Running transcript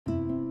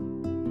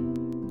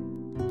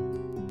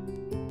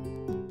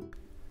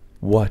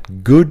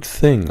What good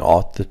thing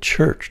ought the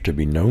church to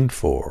be known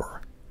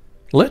for?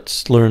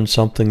 Let's learn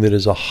something that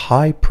is a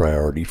high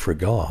priority for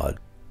God,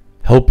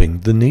 helping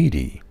the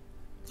needy.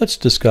 Let's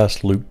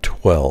discuss Luke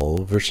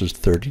 12, verses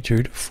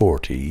 32 to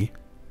 40,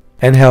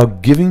 and how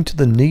giving to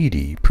the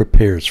needy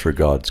prepares for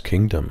God's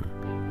kingdom.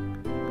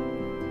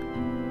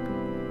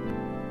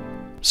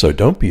 So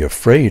don't be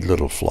afraid,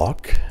 little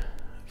flock,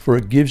 for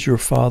it gives your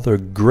Father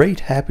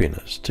great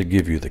happiness to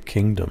give you the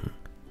kingdom.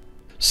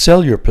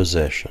 Sell your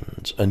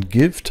possessions and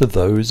give to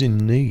those in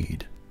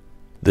need.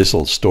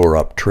 This'll store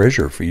up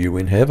treasure for you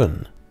in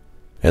heaven,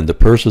 and the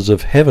purses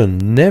of heaven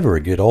never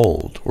get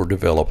old or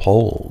develop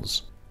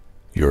holes.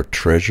 Your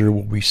treasure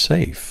will be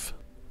safe.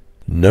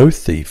 No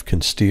thief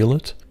can steal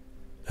it,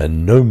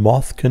 and no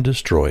moth can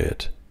destroy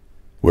it.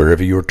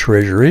 Wherever your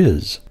treasure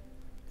is,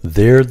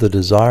 there the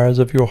desires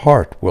of your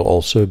heart will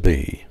also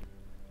be.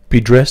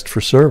 Be dressed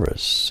for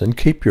service, and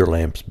keep your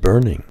lamps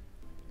burning,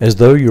 as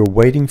though you're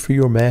waiting for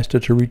your master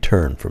to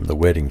return from the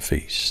wedding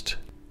feast.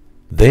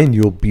 Then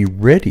you'll be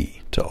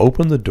ready to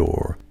open the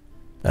door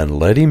and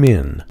let him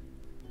in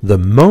the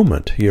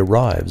moment he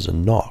arrives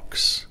and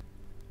knocks.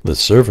 The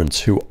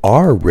servants who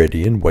are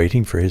ready and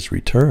waiting for his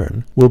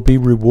return will be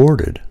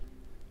rewarded.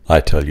 I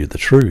tell you the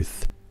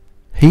truth,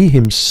 he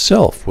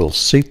himself will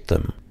seat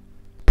them,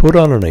 put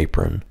on an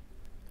apron,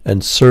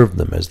 and serve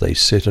them as they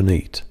sit and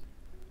eat.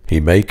 He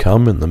may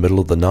come in the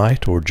middle of the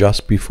night or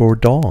just before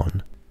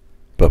dawn,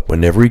 but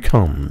whenever he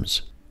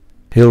comes,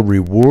 he'll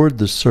reward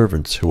the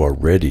servants who are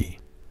ready.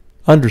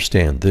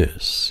 Understand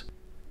this: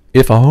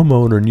 if a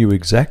homeowner knew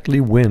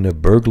exactly when a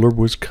burglar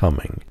was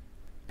coming,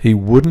 he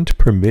wouldn't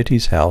permit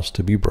his house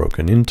to be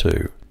broken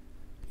into.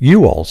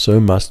 You also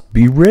must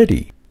be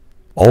ready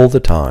all the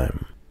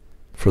time,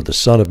 for the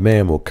Son of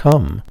Man will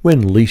come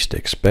when least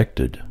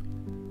expected.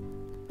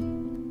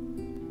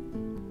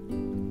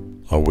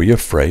 Are we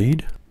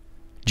afraid?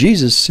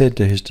 Jesus said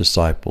to his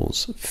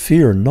disciples,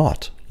 "Fear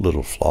not,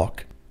 little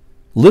flock,"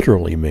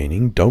 literally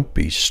meaning don't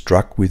be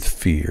struck with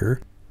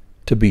fear,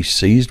 to be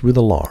seized with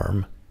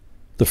alarm.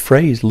 The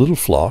phrase little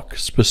flock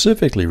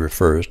specifically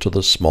refers to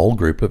the small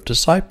group of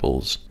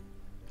disciples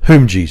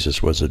whom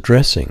Jesus was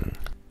addressing.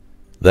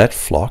 That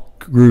flock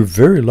grew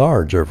very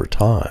large over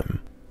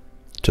time,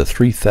 to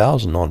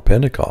 3,000 on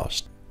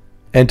Pentecost,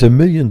 and to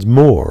millions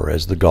more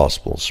as the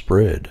gospel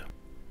spread.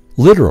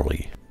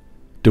 Literally,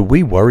 do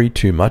we worry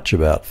too much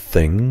about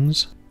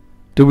things?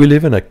 Do we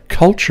live in a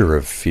culture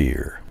of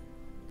fear?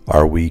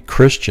 Are we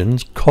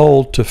Christians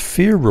called to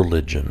fear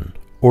religion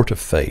or to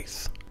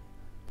faith?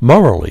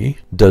 Morally,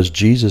 does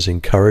Jesus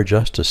encourage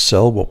us to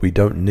sell what we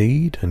don't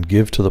need and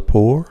give to the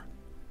poor?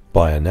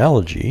 By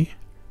analogy,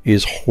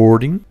 is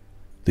hoarding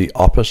the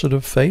opposite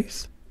of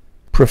faith?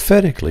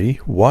 Prophetically,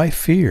 why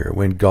fear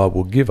when God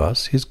will give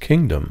us his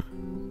kingdom?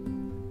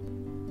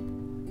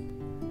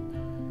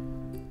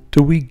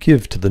 Do we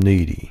give to the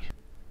needy?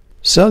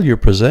 Sell your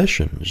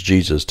possessions,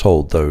 Jesus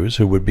told those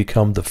who would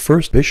become the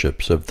first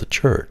bishops of the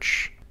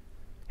church.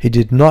 He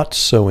did not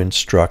so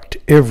instruct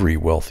every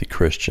wealthy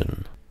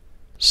Christian.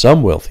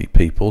 Some wealthy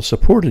people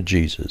supported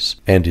Jesus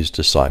and his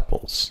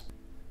disciples.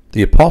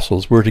 The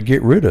apostles were to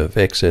get rid of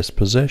excess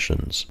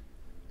possessions,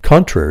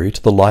 contrary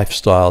to the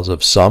lifestyles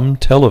of some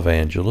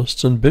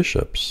televangelists and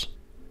bishops.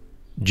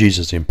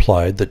 Jesus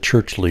implied that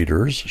church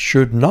leaders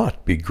should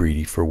not be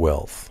greedy for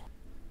wealth.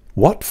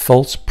 What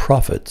false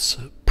prophets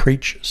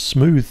preach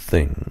smooth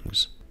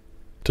things?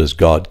 Does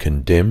God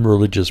condemn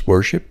religious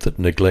worship that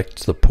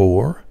neglects the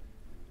poor?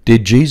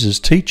 Did Jesus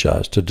teach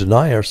us to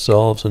deny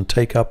ourselves and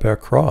take up our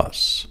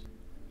cross?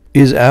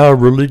 Is our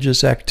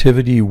religious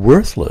activity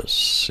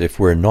worthless if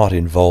we're not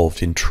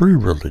involved in true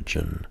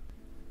religion,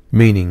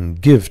 meaning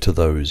give to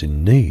those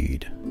in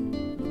need?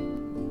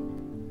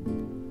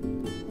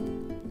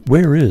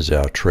 Where is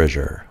our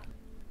treasure?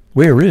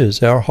 Where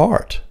is our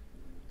heart?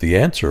 The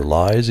answer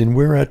lies in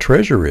where our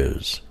treasure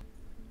is.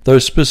 Though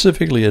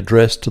specifically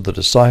addressed to the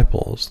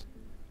disciples,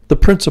 the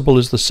principle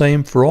is the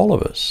same for all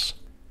of us.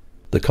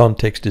 The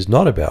context is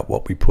not about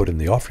what we put in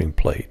the offering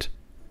plate,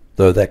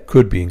 though that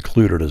could be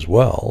included as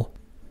well.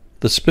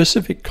 The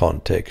specific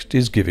context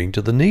is giving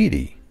to the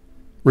needy,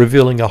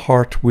 revealing a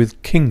heart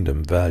with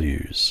kingdom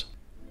values.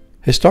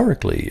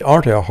 Historically,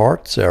 aren't our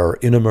hearts our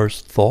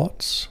innermost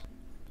thoughts?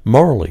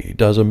 Morally,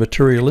 does a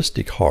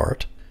materialistic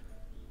heart,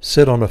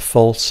 set on a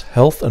false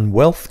health and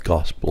wealth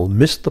gospel,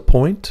 miss the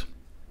point?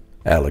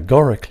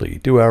 Allegorically,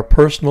 do our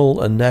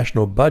personal and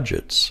national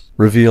budgets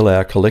reveal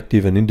our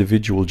collective and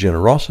individual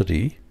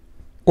generosity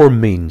or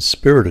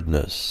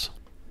mean-spiritedness?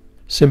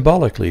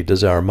 Symbolically,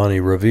 does our money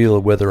reveal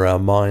whether our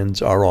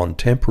minds are on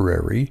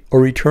temporary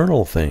or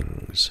eternal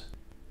things?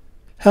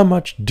 How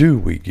much do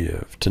we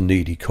give to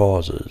needy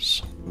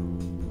causes?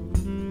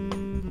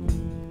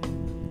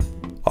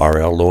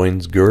 Are our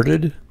loins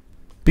girded?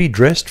 Be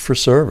dressed for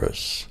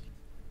service.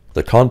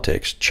 The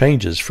context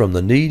changes from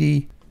the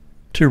needy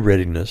to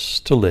readiness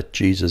to let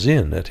Jesus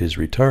in at his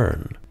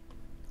return.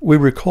 We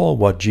recall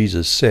what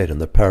Jesus said in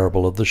the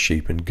parable of the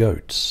sheep and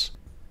goats,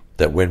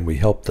 that when we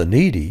help the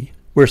needy,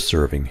 we're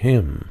serving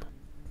him.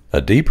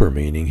 A deeper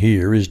meaning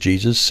here is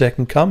Jesus'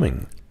 second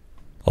coming.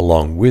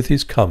 along with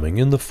his coming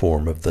in the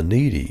form of the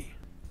needy.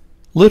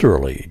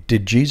 Literally,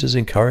 did Jesus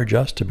encourage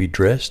us to be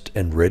dressed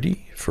and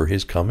ready for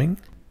his coming?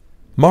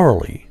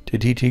 Morally,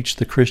 did he teach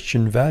the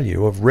Christian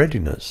value of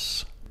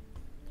readiness?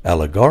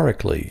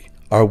 Allegorically,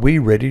 are we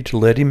ready to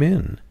let him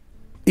in,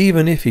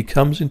 even if he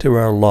comes into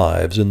our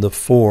lives in the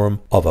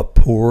form of a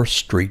poor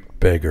street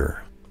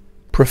beggar?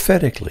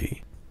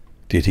 Prophetically,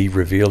 did he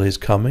reveal his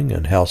coming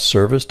and how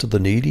service to the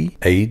needy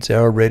aids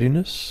our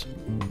readiness?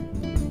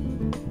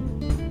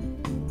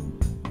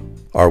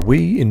 Are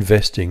we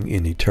investing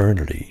in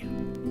eternity?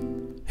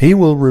 He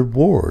will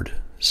reward,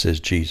 says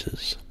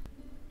Jesus,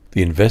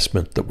 the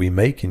investment that we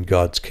make in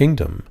God's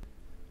kingdom,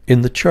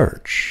 in the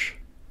church,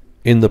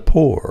 in the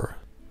poor,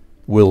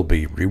 will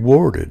be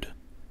rewarded.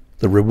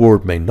 The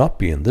reward may not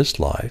be in this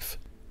life,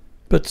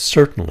 but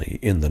certainly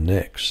in the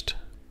next.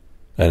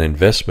 An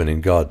investment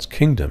in God's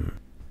kingdom,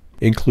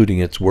 including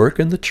its work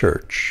in the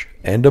church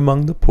and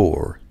among the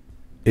poor,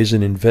 is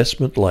an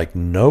investment like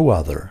no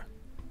other,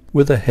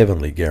 with a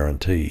heavenly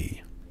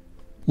guarantee.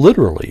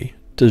 Literally,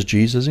 does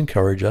Jesus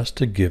encourage us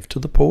to give to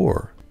the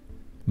poor?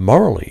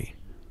 Morally,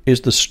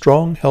 is the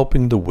strong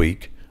helping the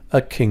weak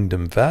a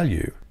kingdom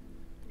value?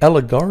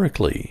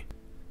 Allegorically,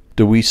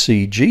 do we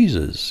see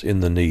Jesus in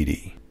the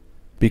needy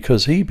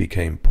because he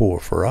became poor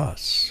for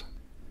us?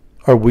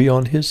 Are we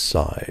on his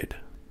side?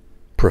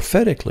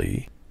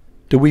 Prophetically,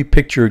 do we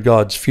picture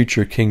God's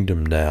future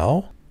kingdom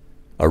now,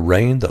 a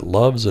reign that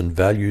loves and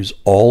values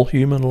all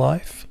human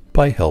life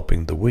by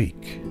helping the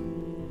weak?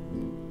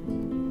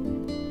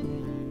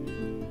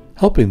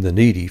 Helping the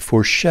needy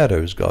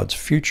foreshadows God's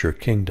future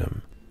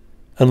kingdom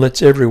and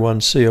lets everyone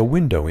see a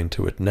window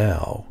into it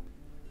now.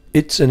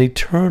 It's an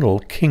eternal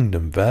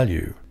kingdom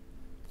value.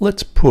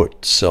 Let's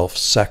put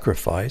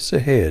self-sacrifice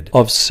ahead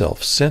of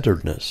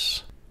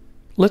self-centeredness.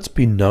 Let's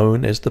be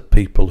known as the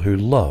people who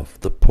love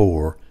the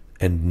poor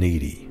and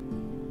needy.